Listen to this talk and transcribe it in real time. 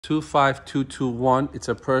25221. It's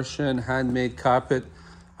a Persian handmade carpet.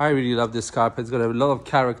 I really love this carpet. It's got a lot of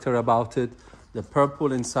character about it. The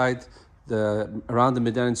purple inside, around the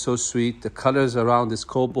midline is so sweet. The colors around this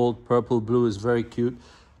cobalt, purple, blue is very cute.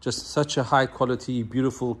 Just such a high quality,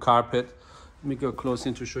 beautiful carpet. Let me go close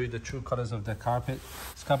in to show you the true colors of the carpet.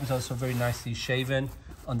 This carpet is also very nicely shaven.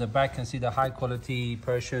 On the back, you can see the high quality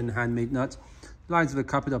Persian handmade nuts. The lines of the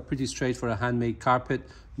carpet are pretty straight for a handmade carpet.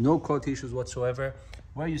 No quality issues whatsoever.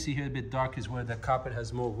 Where you see here a bit dark is where the carpet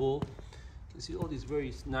has more wool. You can see all these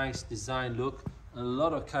very nice design look. A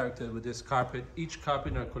lot of character with this carpet. Each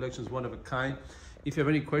carpet in our collection is one of a kind. If you have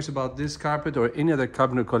any questions about this carpet or any other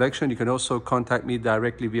carpet in our collection, you can also contact me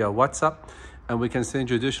directly via WhatsApp, and we can send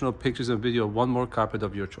you additional pictures and video of one more carpet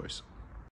of your choice.